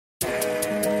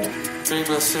3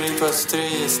 plus 3 plus 3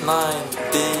 is 9.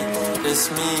 D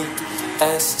is me.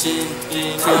 S, G,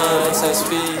 G, X, I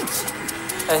speak.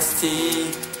 S, T, E.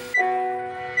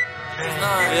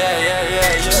 Yeah.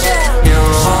 Hero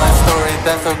life story,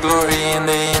 death or glory in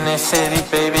the inner city.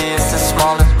 Baby, it's the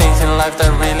smallest things in life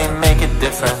that really make a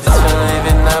difference.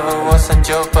 Believe it never was a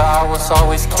joke, but I was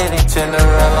always kidding.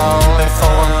 Cinderella only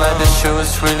for one night, the shoe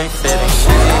is really fitting.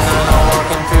 Shitty, I'm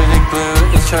walking through the glue,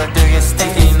 it sure do get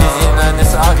sticky. Easy night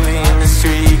is ugly in the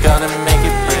street, gotta make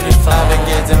it pretty.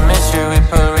 Navigate the mystery, we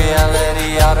put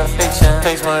reality out of fiction.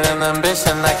 Takes more than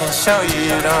ambition, I can show you,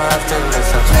 you don't have to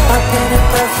listen. I painted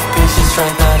perfect pieces,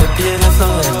 trying out a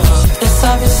beautiful image. It's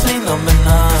obviously number 9,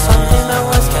 something that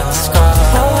words can't describe.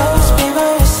 I'll always be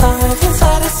by your side,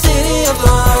 inside a city of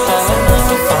light. Can't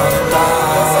never fall in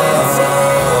love.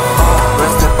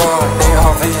 Where's the bar? They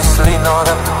obviously know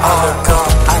that I look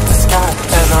up at the sky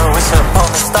and I wish upon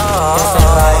the stars. Yes, they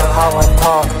like how I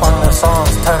talk on the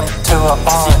songs, turn it to a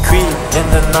art. See creep in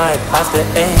the night after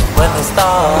 8 when it's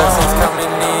dark. Blessings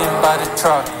coming in by the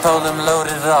truck, told them load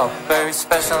it up. Very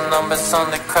special numbers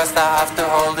on the crest, I have to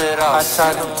hold it up. I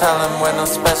try to tell them we're not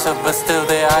special, but still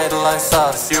they idolize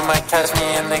us. You might catch me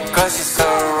in the grocery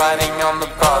store riding on the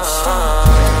bus.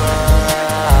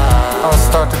 I'll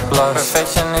start to blush.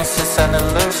 Perfection is just an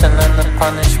illusion and the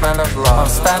punishment of love. I'm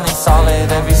standing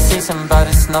solid every season, but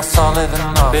it's not solid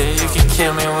enough. But you can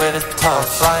kill me with a touch,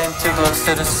 flying too close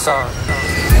to the sun.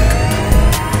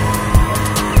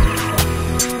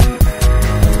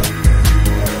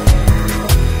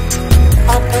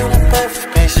 I paint a perfect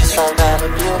picture, trying out a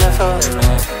beautiful